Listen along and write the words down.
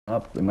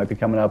Up, they might be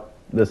coming up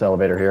this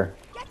elevator here.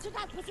 Get to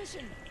that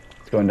position.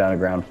 It's going down to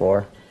ground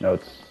floor. No,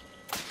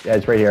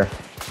 it's right here.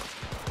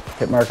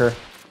 Hit marker.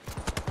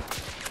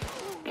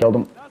 Killed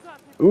him.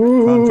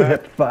 Ooh,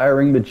 hip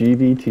firing the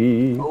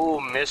GVT. Oh,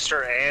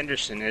 Mr.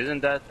 Anderson,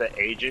 isn't that the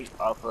agent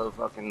off of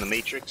fucking The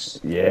Matrix?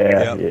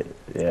 Yeah, Yep.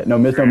 yeah. No,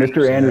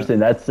 Mr. Anderson,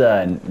 that's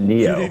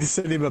Neo. You need to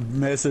send him a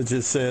message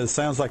that says,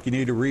 "Sounds like you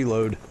need to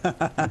reload."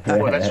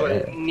 Well, that's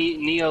what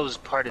Neo's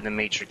part of the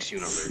Matrix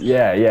universe.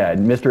 Yeah, yeah.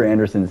 Mr.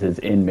 Anderson's his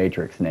in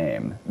Matrix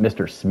name.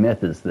 Mr.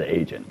 Smith is the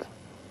agent.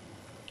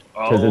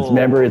 Because it's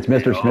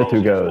Mr. Smith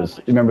who goes.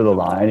 You remember the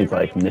line? He's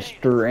like,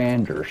 "Mr.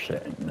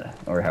 Anderson,"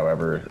 or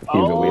however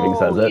Hugo Weaving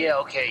says it. Yeah.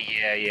 Okay.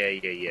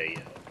 Yeah.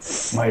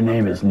 My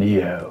name is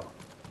Neo.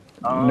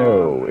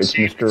 No, it's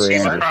Mr.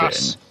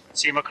 Anderson.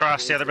 See him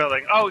across the other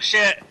building. Oh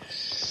shit!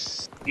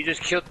 You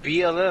just killed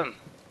BLM.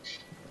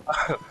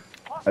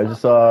 I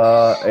just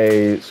saw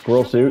a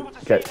squirrel suit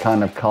get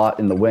kind of caught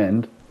in the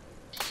wind.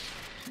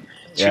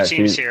 Two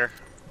teams here.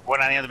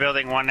 One on the other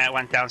building, one that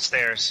went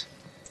downstairs.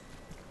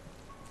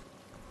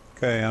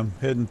 Okay, I'm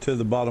heading to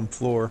the bottom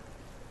floor.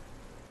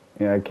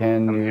 Yeah,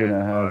 Ken, you're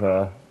gonna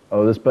have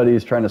oh, this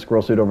buddy's trying to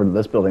squirrel suit over to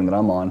this building that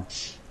I'm on.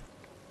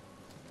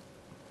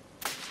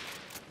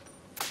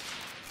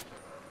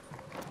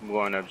 I'm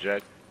going up,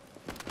 Jack.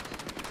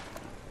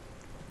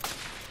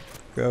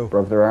 Go.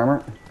 Broke their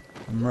armor.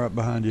 I'm right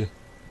behind you.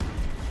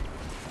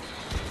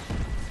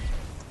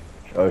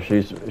 Oh,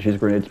 she's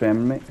grenade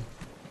spamming me.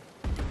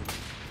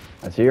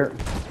 I see her.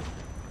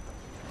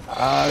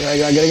 I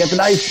gotta get the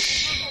knife.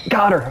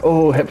 Got her.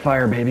 Oh, hip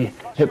fire, baby.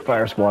 Hip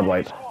fire squad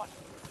wipe.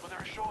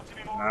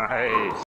 Nice.